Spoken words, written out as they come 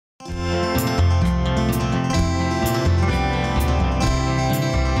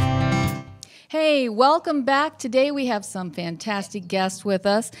Hey, welcome back. Today we have some fantastic guests with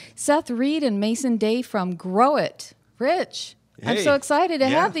us. Seth Reed and Mason Day from GrowIt. Rich, I'm so excited to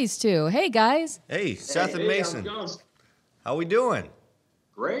have these two. Hey, guys. Hey, Seth and Mason. How we doing?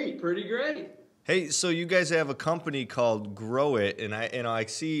 Great, pretty great. Hey, so you guys have a company called GrowIt, and I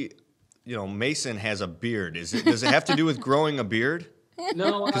see, Mason has a beard. Does it have to do with growing a beard?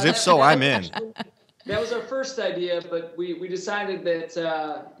 No, because if so, I'm in. That was our first idea, but we decided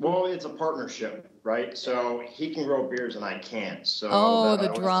that. Well, it's a partnership, right? So he can grow beards and I can't. So the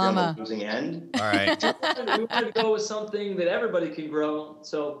drama. Losing end. All right. We wanted to go with something that everybody can grow.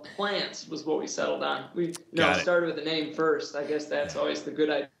 So plants was what we settled on. We started with the name first. I guess that's always the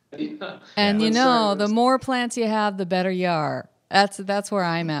good idea. And the more plants you have, the better you are. That's where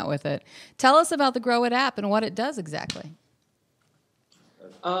I'm at with it. Tell us about the GrowIt app and what it does exactly.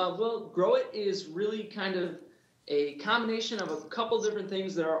 Well, GrowIt is really kind of a combination of a couple different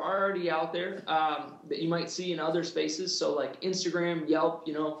things that are already out there that you might see in other spaces. So like Instagram, Yelp,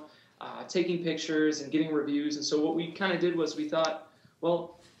 taking pictures and getting reviews. And so what we kind of did was we thought,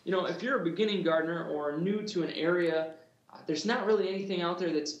 well, if you're a beginning gardener or new to an area, there's not really anything out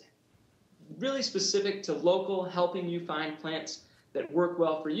there that's really specific to local, helping you find plants that work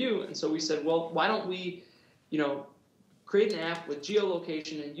well for you. And so we said, well, why don't we, create an app with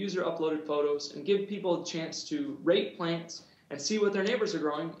geolocation and user-uploaded photos and give people a chance to rate plants and see what their neighbors are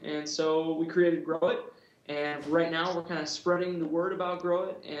growing. And so we created GrowIt, and right now we're kind of spreading the word about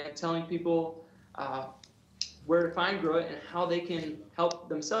GrowIt and telling people where to find GrowIt and how they can help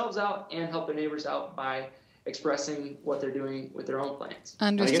themselves out and help their neighbors out by expressing what they're doing with their own plants.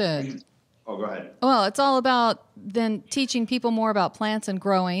 Understood. Oh, go ahead. Well, it's all about then teaching people more about plants and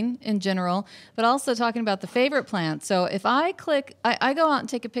growing in general, but also talking about the favorite plants. So if I go out and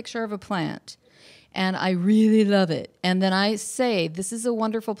take a picture of a plant, and I really love it, and then I say, this is a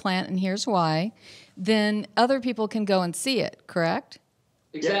wonderful plant, and here's why, then other people can go and see it, correct?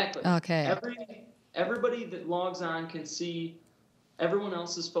 Exactly. Okay. Everybody that logs on can see everyone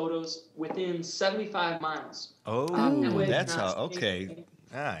else's photos within 75 miles. Oh, that's how, okay.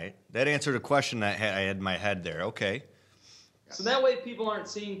 All right. That answered a question I had in my head there. Okay. So that way people aren't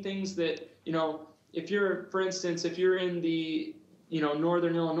seeing things that, if you're, for instance, if you're in the,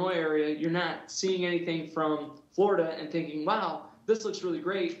 northern Illinois area, you're not seeing anything from Florida and thinking, wow, this looks really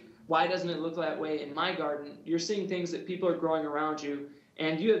great. Why doesn't it look that way in my garden? You're seeing things that people are growing around you,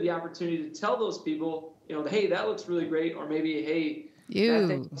 and you have the opportunity to tell those people, hey, that looks really great, or maybe, hey, that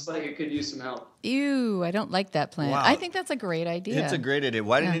thing looks like it could use some help. Ew, I don't like that plant. Wow. I think that's a great idea. It's a great idea.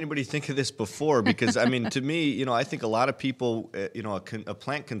 Why didn't anybody think of this before? Because, to me, I think a lot of people, a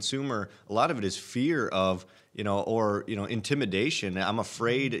plant consumer, a lot of it is fear of, or intimidation. I'm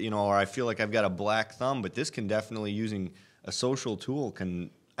afraid, or I feel like I've got a black thumb, but this can definitely, using a social tool,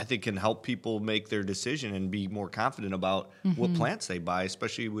 I think can help people make their decision and be more confident about what plants they buy,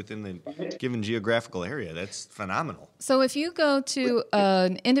 especially within the given geographical area. That's phenomenal. So if you go to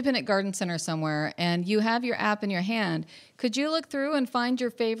an independent garden center somewhere and you have your app in your hand, could you look through and find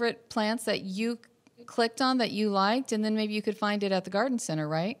your favorite plants that you clicked on that you liked, and then maybe you could find it at the garden center,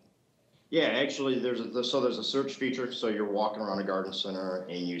 right? Yeah, actually, there's a search feature. So you're walking around a garden center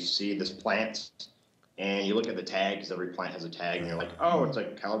and you see this plant, and you look at the tag, because every plant has a tag, and you're like, oh, it's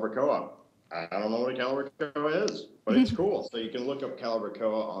like Calibrachoa. I don't know what a Calibrachoa is, but it's cool. So you can look up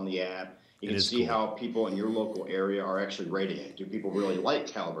Calibrachoa on the app. You can see how people in your local area are actually rating it. Do people really like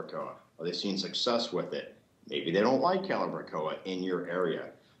Calibrachoa? Are they seeing success with it? Maybe they don't like Calibrachoa in your area.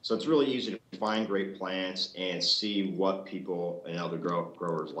 So it's really easy to find great plants and see what people and other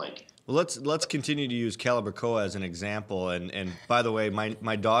growers like. Well, let's continue to use Calibrachoa as an example. And by the way,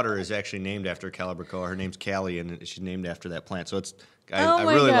 my daughter is actually named after Calibrachoa. Her name's Callie, and she's named after that plant. So I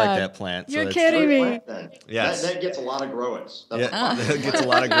really like that plant. You're kidding me. Yes. That gets a lot of GrowIts. That gets a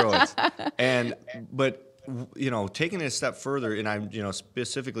lot of GrowIts. But taking it a step further, and I'm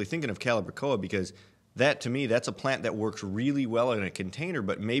specifically thinking of Calibrachoa because that, to me, that's a plant that works really well in a container,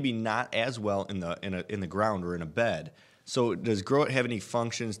 but maybe not as well in the ground or in a bed. So does GrowIt have any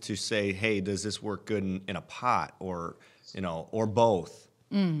functions to say, hey, does this work good in a pot or both?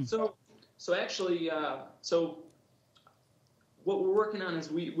 So actually, what we're working on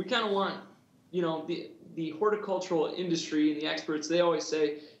is we kind of want, the horticultural industry and the experts, they always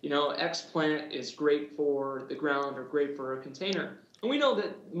say, X plant is great for the ground or great for a container. And we know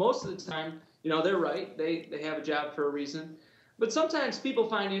that most of the time, they're right. They have a job for a reason. But sometimes people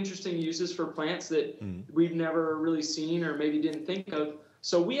find interesting uses for plants that we've never really seen or maybe didn't think of.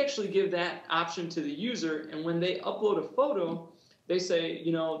 So we actually give that option to the user, and when they upload a photo, they say,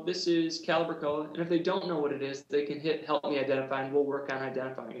 this is Calibrachoa, and if they don't know what it is, they can hit Help Me Identify, and we'll work on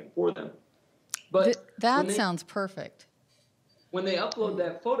identifying it for them. But That sounds perfect. when they upload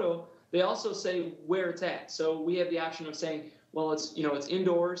that photo, they also say where it's at. So we have the option of saying, well, it's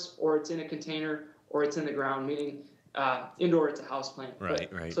indoors, or it's in a container, or it's in the ground, meaning indoor, it's a houseplant.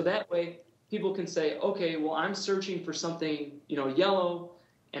 Right. So that way people can say, okay, well, I'm searching for something, yellow,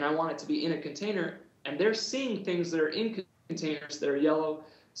 and I want it to be in a container, and they're seeing things that are in containers that are yellow,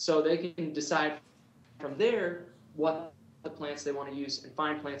 so they can decide from there what the plants they want to use and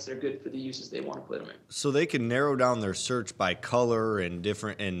find plants that are good for the uses they want to put them in. So they can narrow down their search by color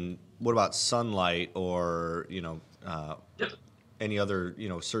and what about sunlight or, any other,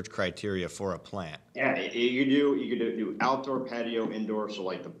 search criteria for a plant? Yeah, you could do outdoor, patio, indoor, so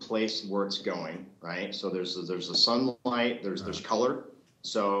like the place where it's going, right? So there's the sunlight, there's color.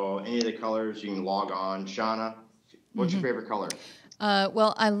 So any of the colors you can log on. Shauna, what's your favorite color?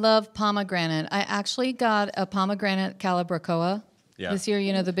 Well, I love pomegranate. I actually got a pomegranate calibrachoa this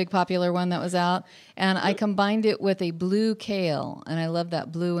year, the big popular one that was out. And I combined it with a blue kale, and I love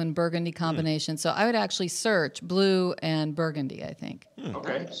that blue and burgundy combination. So I would actually search blue and burgundy, I think.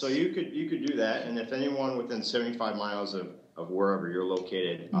 Okay, so you could do that. And if anyone within 75 miles of wherever you're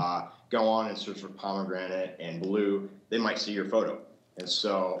located, go on and search for pomegranate and blue, they might see your photo. And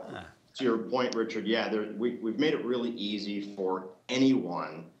so to your point, Richard, we've made it really easy for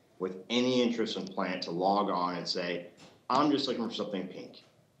anyone with any interest in plant to log on and say, I'm just looking for something pink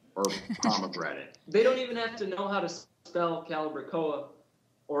or pomegranate. They don't even have to know how to spell calibrachoa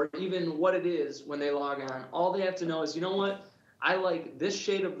or even what it is when they log on. All they have to know is, you know what? I like this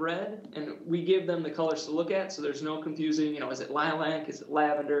shade of red, and we give them the colors to look at, so there's no confusing, is it lilac, is it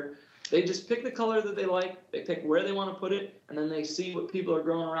lavender? They just pick the color that they like, they pick where they want to put it, and then they see what people are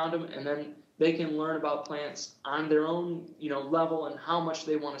growing around them, and then they can learn about plants on their own, level and how much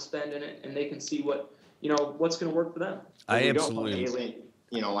they want to spend in it, and they can see what's going to work for them. I absolutely.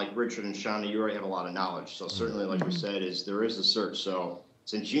 Like Richard and Shauna, you already have a lot of knowledge. So certainly, like we said, there is a search. So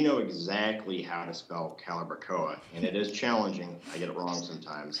since you know exactly how to spell calibrachoa, and it is challenging, I get it wrong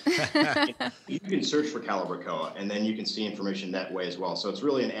sometimes, you can search for calibrachoa, and then you can see information that way as well. So it's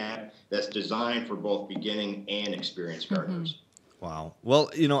really an app that's designed for both beginning and experienced gardeners. Wow.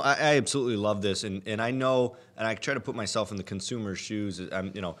 Well, I absolutely love this, and I know, and I try to put myself in the consumer's shoes.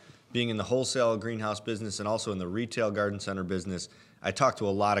 I'm, being in the wholesale greenhouse business and also in the retail garden center business, I talk to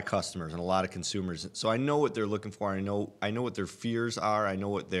a lot of customers and a lot of consumers. So I know what they're looking for. I know what their fears are. I know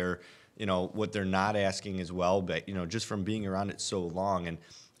what they're not asking as well. But just from being around it so long, and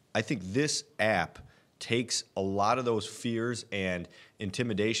I think this app takes a lot of those fears and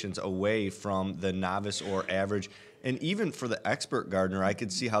intimidations away from the novice or average. And even for the expert gardener, I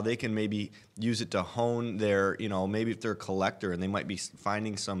could see how they can maybe use it to hone their, maybe if they're a collector and they might be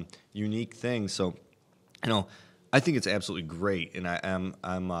finding some unique things. So, I think it's absolutely great, and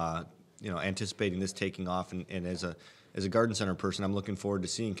I'm anticipating this taking off. And as a garden center person, I'm looking forward to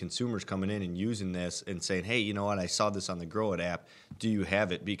seeing consumers coming in and using this and saying, hey, you know what? I saw this on the GrowIt app. Do you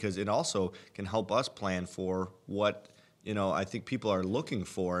have it? Because it also can help us plan for what I think people are looking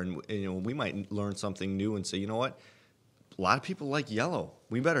for, and we might learn something new and say, you know what? A lot of people like yellow.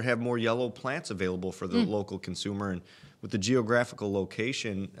 We better have more yellow plants available for the local consumer. And with the geographical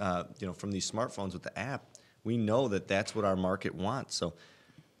location, from these smartphones with the app, we know that that's what our market wants. So,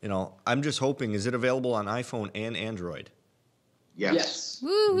 I'm just hoping, is it available on iPhone and Android? Yes.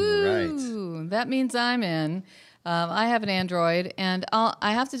 Woo-hoo. Right. That means I'm in. I have an Android, and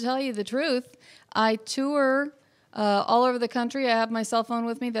I have to tell you the truth. I tour all over the country. I have my cell phone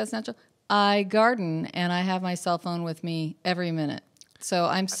with me. That's natural. I garden, and I have my cell phone with me every minute. So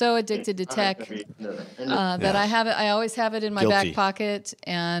I'm so addicted to tech that I have it. I always have it in my back pocket,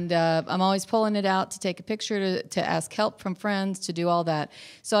 and I'm always pulling it out to take a picture, to ask help from friends, to do all that.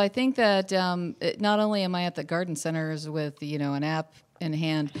 So I think that not only am I at the garden centers with an app in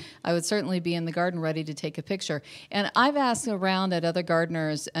hand, I would certainly be in the garden ready to take a picture. And I've asked around at other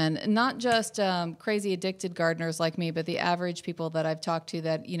gardeners, and not just crazy addicted gardeners like me, but the average people that I've talked to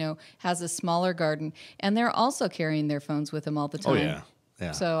that has a smaller garden, and they're also carrying their phones with them all the time. Oh yeah.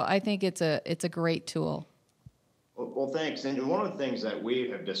 So I think it's a great tool. Well, thanks. And one of the things that we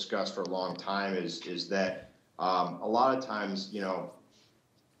have discussed for a long time is that a lot of times,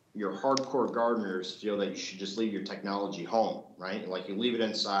 your hardcore gardeners feel that you should just leave your technology home, right? Like you leave it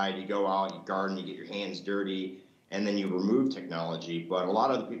inside, you go out, you garden, you get your hands dirty, and then you remove technology. But a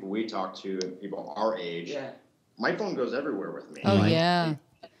lot of the people we talk to, people our age, my phone goes everywhere with me. Oh, yeah.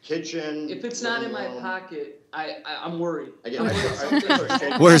 kitchen. If it's not in my pocket, I'm worried.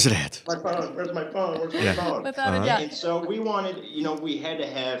 Where's it at? My phone. Where's my phone? Where's my phone? Without a doubt. And so we wanted, we had to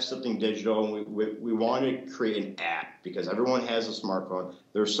have something digital, and we wanted to create an app because everyone has a smartphone.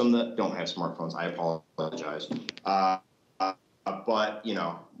 There's some that don't have smartphones. I apologize. But,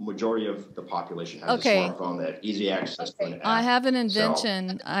 majority of the population has a smartphone that have easy access to an app. I have an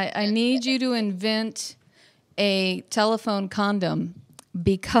invention. So, I need you to invent a telephone condom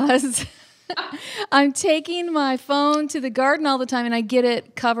because I'm taking my phone to the garden all the time and I get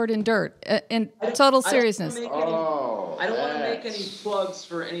it covered in dirt. In total seriousness. I don't want to make any plugs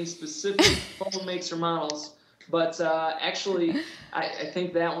for any specific phone makes or models, but actually, I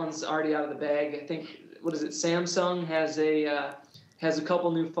think that one's already out of the bag. I think, what is it? Samsung has a couple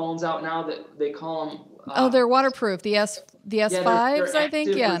new phones out now that they call them. They're waterproof. The S5s, I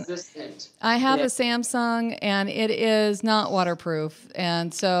think. Yeah. Resistant. I have a Samsung, and it is not waterproof,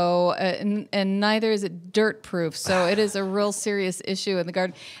 and so and neither is it dirt proof. So it is a real serious issue in the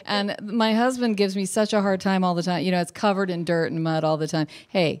garden. And my husband gives me such a hard time all the time. It's covered in dirt and mud all the time.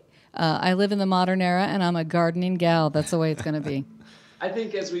 Hey, I live in the modern era, and I'm a gardening gal. That's the way it's going to be. I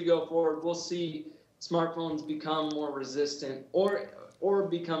think as we go forward, we'll see smartphones become more resistant or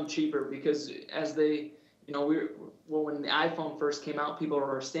become cheaper because as they, when the iPhone first came out, people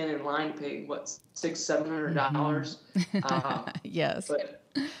were standing in line paying $600-$700. Yes. But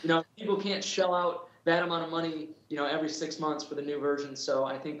people can't shell out that amount of money, every 6 months for the new version. So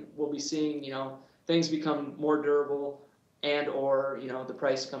I think we'll be seeing, things become more durable and or the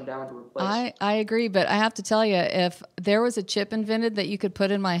price come down to replace. I agree, but I have to tell you, if there was a chip invented that you could put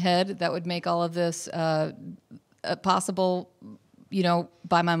in my head that would make all of this possible,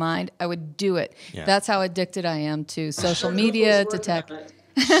 by my mind, I would do it. Yeah. That's how addicted I am to social media, to tech.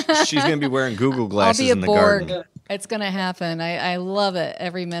 She's going to be wearing Google glasses in the Borg. garden. It's going to happen. I love it,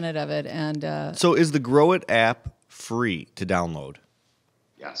 every minute of it. And so is the GrowIt app free to download?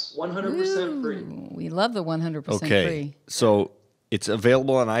 Yes. 100% free. We love the 100% free. Okay, so it's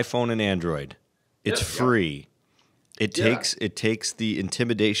available on iPhone and Android. It's free. It takes the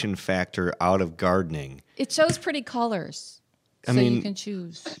intimidation factor out of gardening. It shows pretty colors, so you can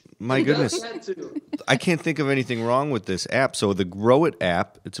choose. My goodness, I can't think of anything wrong with this app. So the GrowIt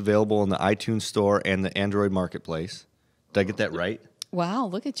app, it's available in the iTunes Store and the Android Marketplace. Did I get that right? Wow,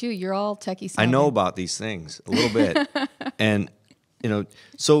 look at you. You're all techie savvy. I know about these things a little bit. And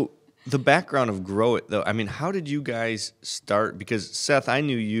so the background of GrowIt, though, how did you guys start? Because, Seth, I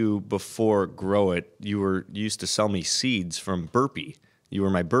knew you before GrowIt. You used to sell me seeds from Burpee. You were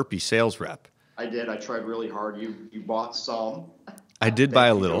my Burpee sales rep. I did. I tried really hard. You bought some. I did buy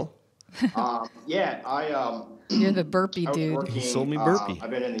a little. You're the Burpee dude. He sold me Burpee. I've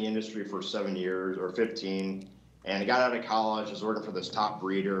been in the industry for 7 years or 15. And I got out of college, I was working for this top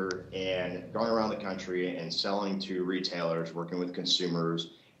breeder and going around the country and selling to retailers, working with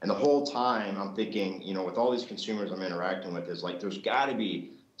consumers. And the whole time I'm thinking, with all these consumers I'm interacting with, is like, there's got to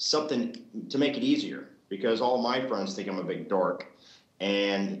be something to make it easier because all my friends think I'm a big dork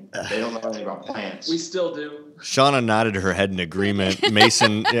and they don't know anything about plants. We still do. Shauna nodded her head in agreement.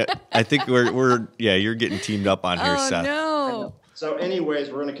 Mason, I think you're getting teamed up on here, Seth. No. So anyways,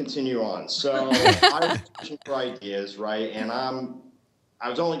 we're going to continue on. So I was searching for ideas, right? And I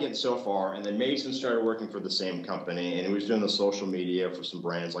was only getting so far. And then Mason started working for the same company. And he was doing the social media for some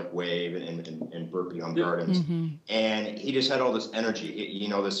brands like Wave and Burpee Home Gardens. Mm-hmm. And he just had all this energy.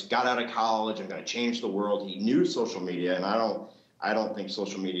 This got out of college. I'm going to change the world. He knew social media. And I don't think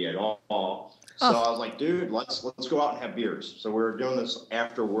social media at all. So I was like, dude, let's go out and have beers. So we were doing this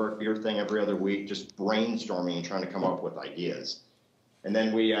after work beer thing every other week, just brainstorming and trying to come up with ideas. And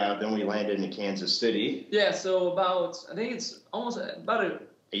then we landed in Kansas City. Yeah, so I think it's almost about a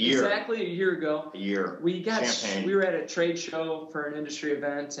year. Exactly a year ago. A year. We were at a trade show for an industry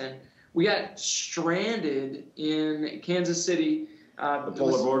event, and we got stranded in Kansas City. The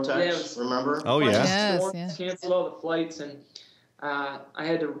polar vortex, remember? Oh, yeah. Yes. Canceled all the flights, and I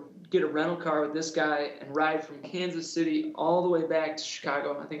had to get a rental car with this guy and ride from Kansas City all the way back to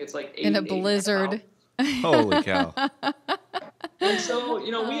Chicago. I think it's like 8 in a blizzard. Holy cow. And so,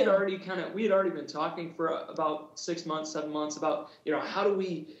 we had already been talking for about 6 months, 7 months about, how do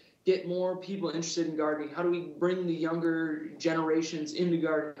we get more people interested in gardening? How do we bring the younger generations into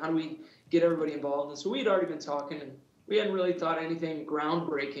gardening? How do we get everybody involved? And so we had already been talking, and we hadn't really thought anything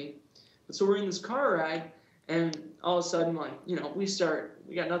groundbreaking. But so we're in this car ride, and all of a sudden,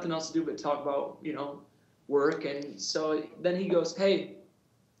 we got nothing else to do but talk about, work. And so then he goes, hey,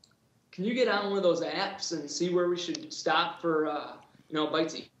 can you get on one of those apps and see where we should stop for,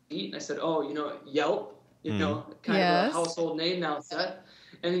 bites to eat? And I said, Yelp, kind of a household name now, Seth.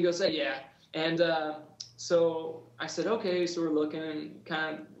 And he goes, hey, yeah. And so I said, okay. So we're looking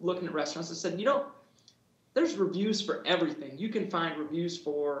at restaurants. I said, there's reviews for everything. You can find reviews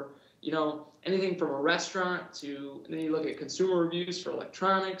for, anything from a restaurant to, and then you look at consumer reviews for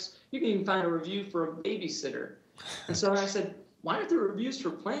electronics. You can even find a review for a babysitter. And so I said, why aren't there reviews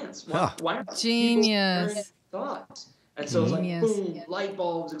for plants? Why aren't Genius. people sharing thoughts? And so it was like, boom, light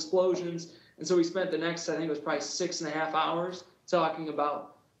bulbs, explosions. And so we spent the next, I think it was probably 6.5 hours talking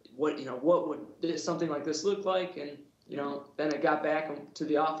about what would something like this look like. And, then I got back to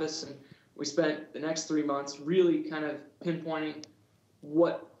the office and we spent the next 3 months really kind of pinpointing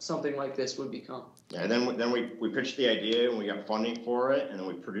what something like this would become. Yeah, and then we pitched the idea and we got funding for it, and then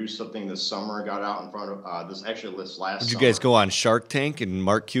we produced something this summer. Got out in front of this last. Did you guys go on Shark Tank and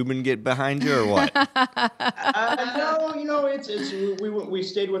Mark Cuban get behind you, or what? No, we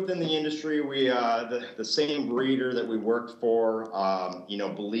stayed within the industry. We the same breeder that we worked for,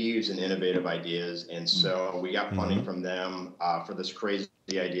 believes in innovative ideas, and so we got funding from them for this crazy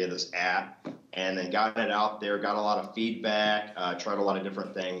idea, this app, and then got it out there, got a lot of feedback, tried a lot of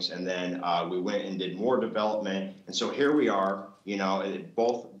different things, and then we went and did more development, and so here we are.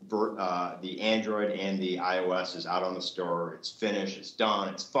 Both the Android and the iOS is out on the store. It's finished. It's done.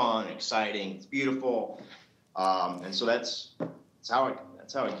 It's fun, exciting. It's beautiful, and so that's how it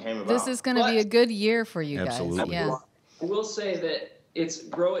came about. This is going to be a good year for you guys. Absolutely. Yeah. I will say that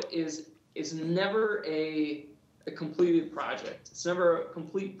GrowIt is never a completed project. It's never a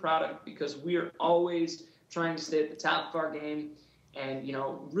complete product because we are always trying to stay at the top of our game and,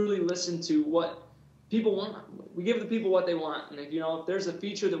 really listen to what people want. We give the people what they want. And if there's a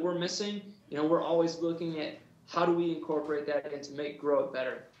feature that we're missing, we're always looking at how do we incorporate that in to make GrowIt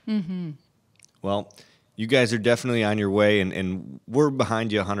better. Mm-hmm. Well, you guys are definitely on your way, and we're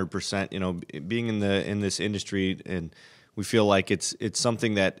behind you 100%. Being in this industry, and we feel like it's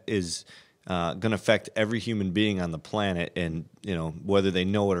something that is going to affect every human being on the planet, and whether they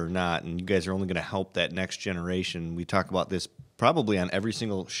know it or not. And you guys are only going to help that next generation. We talk about this probably on every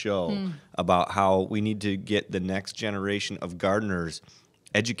single show about how we need to get the next generation of gardeners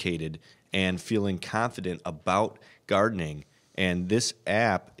educated and feeling confident about gardening. And this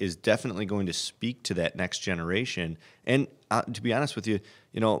app is definitely going to speak to that next generation. And to be honest with you,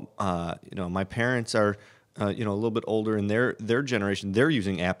 my parents are a little bit older in their generation. They're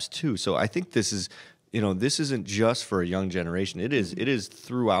using apps too. So I think this is, this isn't just for a young generation. It is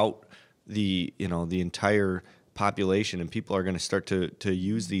throughout the entire population, and people are going to start to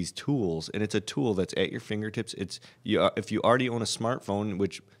use these tools. And it's a tool that's at your fingertips. If you already own a smartphone,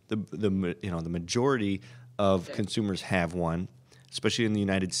 which the majority of consumers have one, especially in the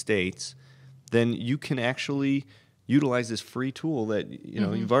United States, then you can actually utilize this free tool that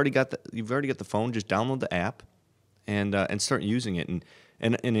you've already got the phone. Just download the app and start using it.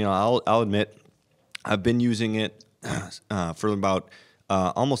 And I'll admit, I've been using it for about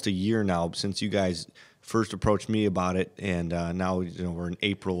almost a year now since you guys first approached me about it, and now we're in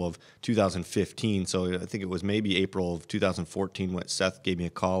April of 2015. So I think it was maybe April of 2014 when Seth gave me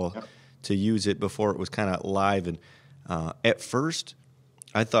a call to use it before it was kind of live. And at first,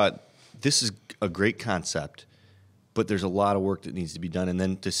 I thought this is a great concept, but there's a lot of work that needs to be done. And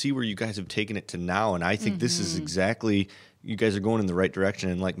then to see where you guys have taken it to now, and I think this is exactly, you guys are going in the right direction.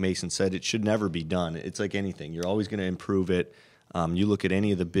 And like Mason said, it should never be done. It's like anything. You're always going to improve it. You look at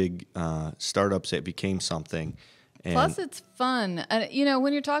any of the big startups that became something. And plus, it's fun.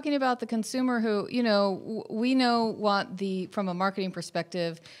 When you're talking about the consumer who, we know from a marketing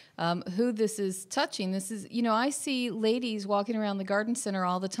perspective, who this is touching. This is, I see ladies walking around the garden center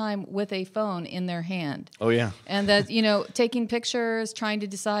all the time with a phone in their hand. Oh, yeah. And that, taking pictures, trying to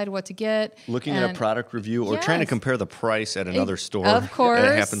decide what to get. Looking at a product review or trying to compare the price at another store. Of course.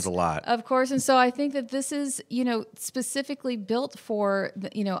 It happens a lot. Of course. And so I think that this is, specifically built for,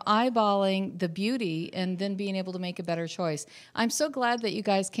 eyeballing the beauty and then being able to make a better choice. I'm so glad that you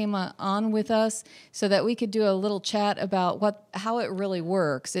guys came on with us so that we could do a little chat about how it really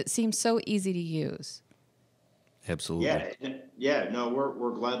works. It seems so easy to use. Absolutely. Yeah. No,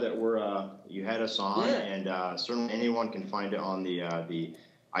 we're glad that you had us on, and certainly anyone can find it on the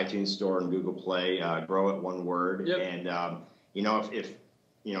iTunes Store and Google Play. GrowIt, one word. Yep. And if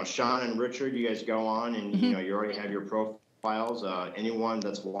Sean and Richard, you guys go on and you already have your profiles. Anyone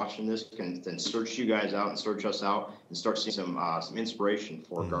that's watching this can search you guys out and search us out and start seeing some inspiration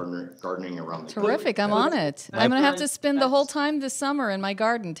for gardening around the country. Terrific. I'm on it. I'm going to have to spend the whole time this summer in my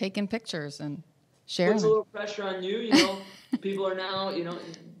garden taking pictures and sharing. Puts a little pressure on you. People are now,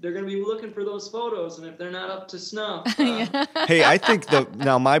 they're going to be looking for those photos, and if they're not up to snuff, Hey, I think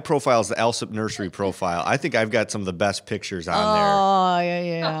now my profile is the Alsip Nursery profile. I think I've got some of the best pictures on Oh,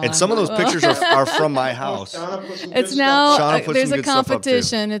 yeah. and some of those pictures are from my house. Shauna put some good It's stuff now, Shauna put there's some a good stuff up, too.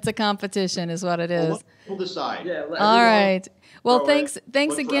 competition. It's a competition is what it is. We'll decide. yeah. All right. Well, Grow thanks It.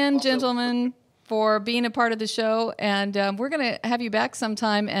 thanks Look for again, also- gentlemen, for being a part of the show. And we're going to have you back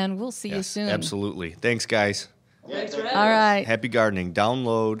sometime, and we'll see you Yes, soon. absolutely. Thanks, guys. Thanks for having All us. right. Happy gardening.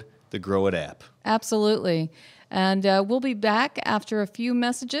 Download the GrowIt app. Absolutely. And we'll be back after a few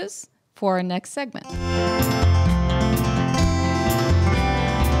messages for our next segment.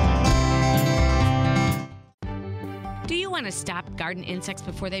 Do you want to stop garden insects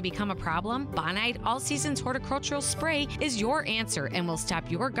before they become a problem? Bonide All Seasons Horticultural Spray is your answer and will stop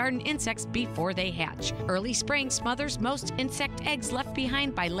your garden insects before they hatch. Early spraying smothers most insect eggs left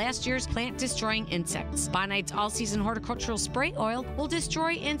behind by last year's plant-destroying insects. Bonide's All Season Horticultural Spray Oil will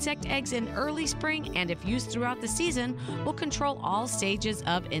destroy insect eggs in early spring and, if used throughout the season, will control all stages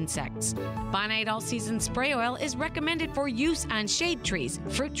of insects. Bonide All Season Spray Oil is recommended for use on shade trees,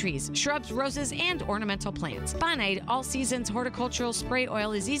 fruit trees, shrubs, roses, and ornamental plants. Bonide All Seasons Horticultural Spray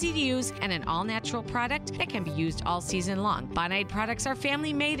Oil is easy to use and an all-natural product that can be used all season long. Bonide products are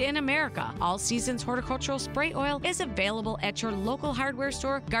family made in America. All Seasons Horticultural Spray Oil is available at your local hardware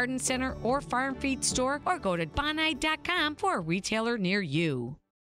store, garden center, or farm feed store, or go to bonide.com for a retailer near you.